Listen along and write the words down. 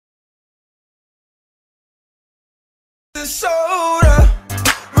soda.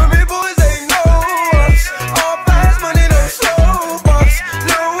 Remy boys, they know us. All fast money, no slow bucks.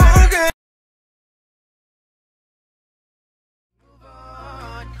 No one can.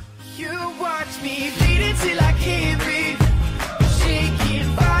 You watch me bleed until I can't breathe.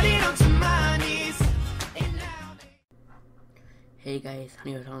 Shaking body onto my knees. Hey guys,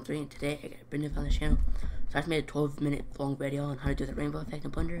 HoneyRose103, and today I got Brendan on the channel. So I just made a 12-minute long video on how to do the rainbow effect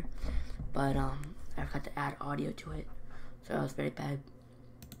in Blender, but I forgot to add audio to it, so that was very bad.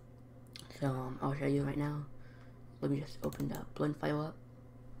 So I'll show you right now. Let me just open the blend file up.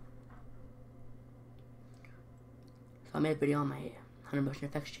 So I made a video on my Hunter Motion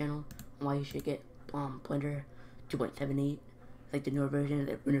Effects channel on why you should get Blender 2.78. It's like the newer version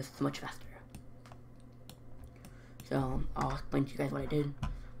that renders so much faster. So I'll explain to you guys what I did.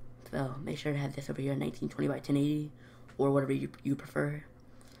 So make sure to have this over here 1920 by 1080 or whatever you prefer.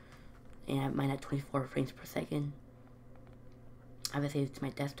 And I have mine at 24 frames per second. I have it saved to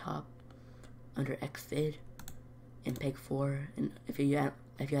my desktop under Xvid and PEG-4. And if you had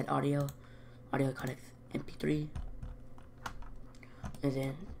audio codecs MP3. And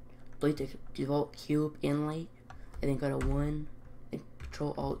then delete the default cube and light. And then go to 1 and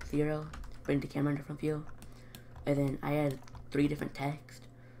Control Alt 0. Bring the camera into front view. And then I added 3 different texts.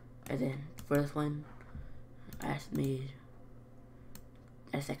 And then for this one, I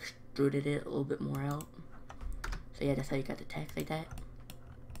just extruded it a little bit more out. So yeah, that's how you got the text like that.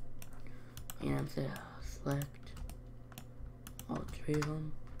 And I'm gonna select all 3 of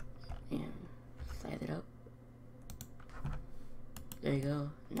them and size it up. There you go.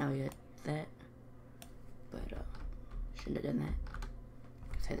 Now we got that. But shouldn't have done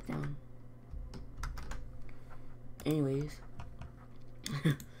that. Size it down. Anyways,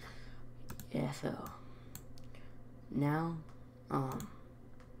 yeah, so now,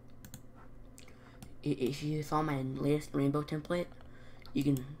 if you saw my latest rainbow template, you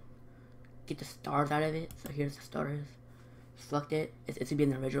can get the stars out of it. So here's the stars. Select it. It's gonna be in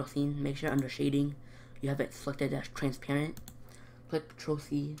the original scene. Make sure under shading you have it selected as transparent. Click Control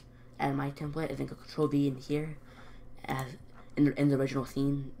C, add my template, and then go Control V in here, as in the original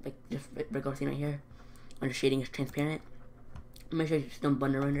scene, like just regular scene right here. Under shading is transparent. Make sure you just don't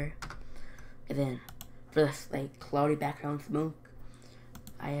Blender render. And then for this like cloudy background smoke,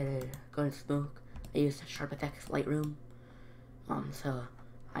 I had to go into smoke. I used Sharp Effects Lightroom. So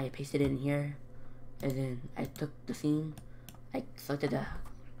I pasted it in here, and then I took the scene, I selected the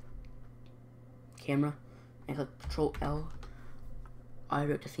camera, and I clicked Control L. I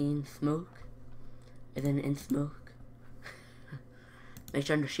wrote the scene smoke, and then in smoke, make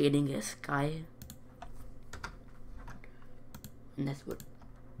sure under shading is sky. And that's what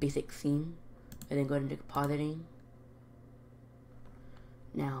basic scene. And then go ahead and do compositing.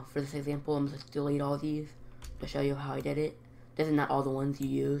 Now for this example, I'm just delete all these to show you how I did it. This is not all the ones you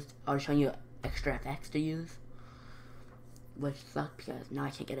used. I was showing you extra effects to use, which sucked because now I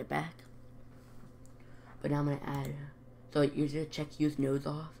can't get it back. But now I'm gonna add. So you're gonna check use nodes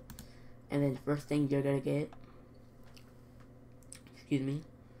off, and then the first thing you're gonna get. Excuse me.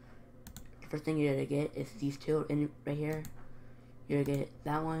 The first thing you're gonna get is these two in right here. You're gonna get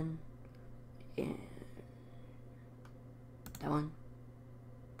that one and that one.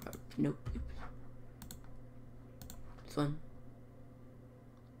 Oh, nope. Oops. This one.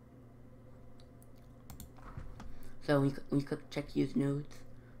 So when you click check use nodes,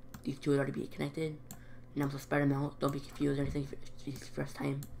 these two would already be connected. Now I'm gonna spread them out. Don't be confused or anything. It's the first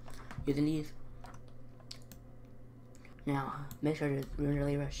time using these. Now make sure to render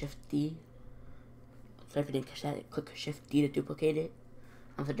layer Shift D. So if you didn't catch that, click Shift D to duplicate it.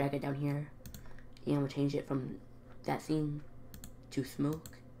 I'm gonna drag it down here, and I'm gonna change it from that scene to smoke.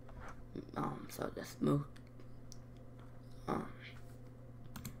 So the smoke,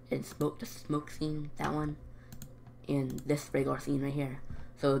 and smoke the smoke scene, that one, and this regular scene right here.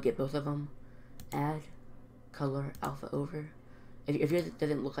 So we'll get both of them. Add color alpha over. If yours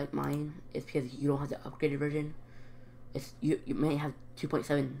doesn't look like mine, it's because you don't have the upgraded version. It's you may have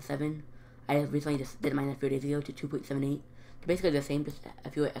 2.77. I recently just did mine a few days ago to 2.78. Basically the same, just a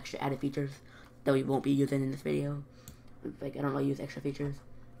few extra added features that we won't be using in this video. Like, I don't really use extra features.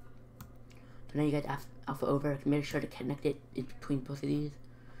 So now you got alpha over. Make sure to connect it in between both of these.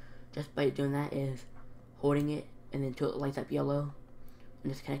 Just by doing that is holding it and then until it lights up yellow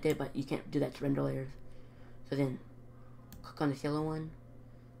and just connect it, but you can't do that to render layers. So then click on this yellow one,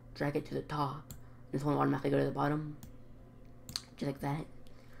 drag it to the top, and this one will automatically go to the bottom. Just like that.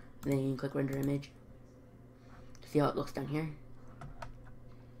 And then you can click render image to see how it looks down here.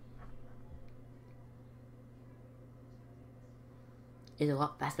 It's a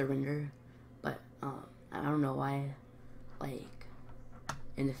lot faster render, but I don't know why like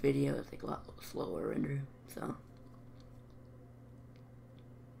in this video it's like a lot slower render, so.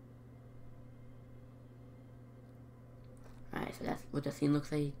 Alright, so that's what the scene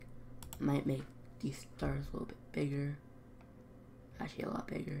looks like. Might make these stars a little bit bigger. Actually, a lot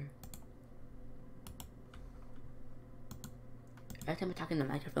bigger. Every time I talk in the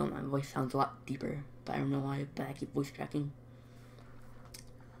microphone, my voice sounds a lot deeper. But I don't know why, but I keep voice tracking.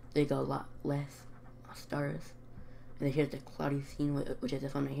 They go a lot less stars. And then here's the cloudy scene, which is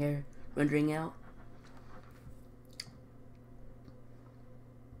this one right here, rendering out.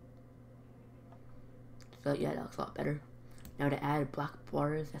 So yeah, that looks a lot better. Now to add black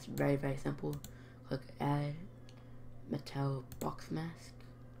bars, that's very, very simple. Click add metal box mask.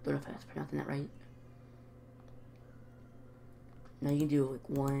 Don't know if I was pronouncing that right. Now you can do like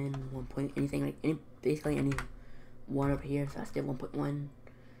 1 point, anything, like basically any one over here. So I did 1.1.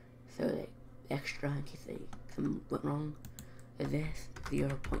 So like extra in case like something went wrong. Is this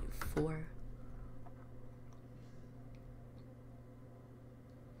 0.4.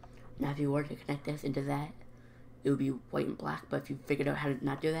 Now if you were to connect this into that, it would be white and black, but if you figured out how to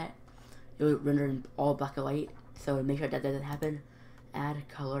not do that, it would render in all black and white. So to make sure that doesn't happen, add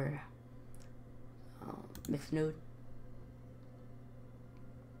color mix node.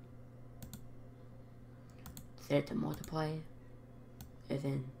 Set it to multiply, and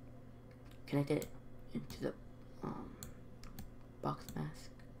then connect it into the box mask.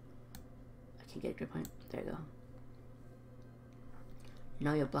 I can't get a grip on it. There you go.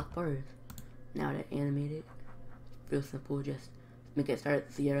 Now you have black bars. Now to animate it, real simple. Just make it start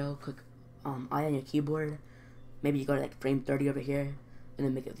at 0. Click I on your keyboard. Maybe you go to like frame 30 over here, and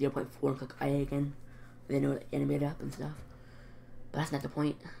then make it 0.4 and click I again. And then it will animate it up and stuff. But that's not the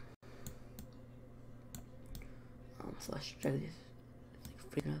point. So let's try this. It's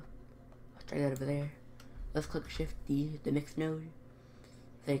like freaking up. Let's try that over there. Let's click Shift D, the mix node.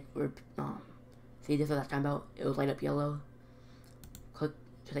 It's like we're see, this is what I was talking about. It will light up yellow. Click,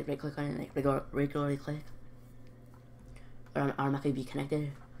 just like right click on it, like regularly click. Or automatically be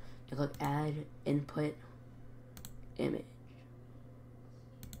connected. You click add input image.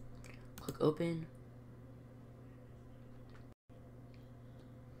 Click open.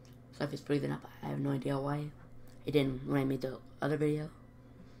 So if it's freezing up, I have no idea why. It didn't when I made the other video.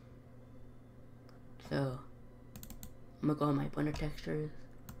 So I'm gonna go on my Blender textures.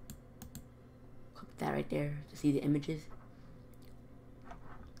 Click that right there to see the images.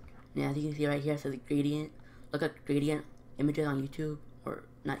 Now as you can see right here, it says gradient. Look at gradient images on YouTube, or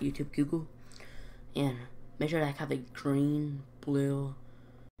not YouTube, Google, and make sure that I have the green, blue,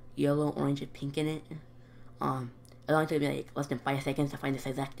 yellow, orange, and pink in it. It only took me like less than 5 seconds to find this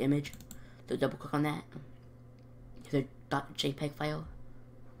exact image. So double click on that. It's a .jpeg file.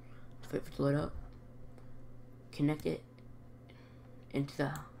 Just wait for it to load up. Connect it into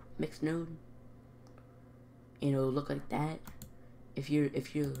the mix node, and it'll look like that. If you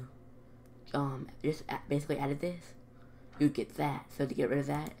just basically added this, you get that. So to get rid of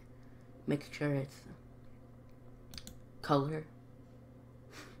that, make sure it's color,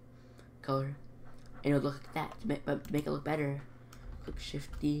 and it'll look like that. To make it look better, click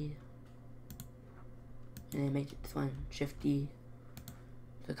Shift D, and then make this one Shift D.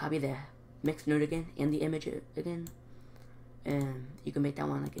 So copy the mix node again and the image again, and you can make that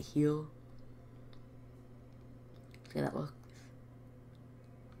one like a hue. See how that looks.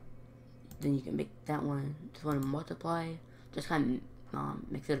 Then you can make that one, just want to multiply, just kind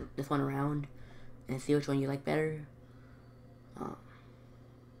of mix this one around and see which one you like better.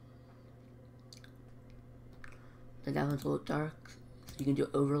 Then that one's a little dark, so you can do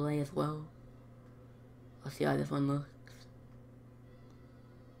overlay as well. Let's see how this one looks.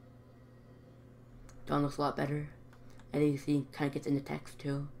 That one looks a lot better. And you can see it kind of gets into text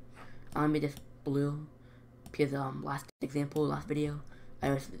too. I made this blue because last video, I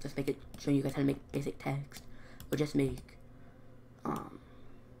was just showing you guys how to make basic text. Or just make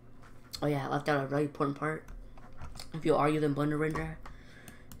oh yeah, I left out a very important part. If you are using Blender Render,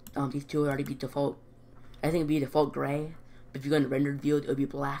 these two will already be default. I think it'd be default gray, but if you go in the rendered view, it would be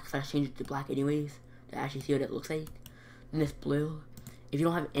black. So I changed it to black anyways to actually see what it looks like. And this blue, if you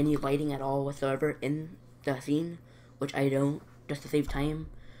don't have any lighting at all whatsoever in the scene, which I don't, just to save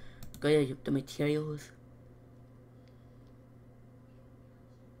time, go to the materials.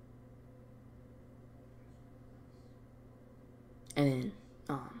 And then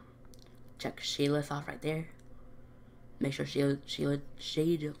check shadeless off right there. Make sure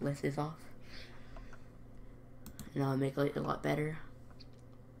shadeless is off, and I'll make it a lot better.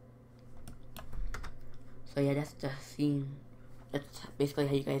 So yeah, that's the scene. That's basically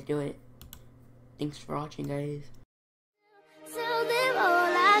how you guys do it. Thanks for watching, guys.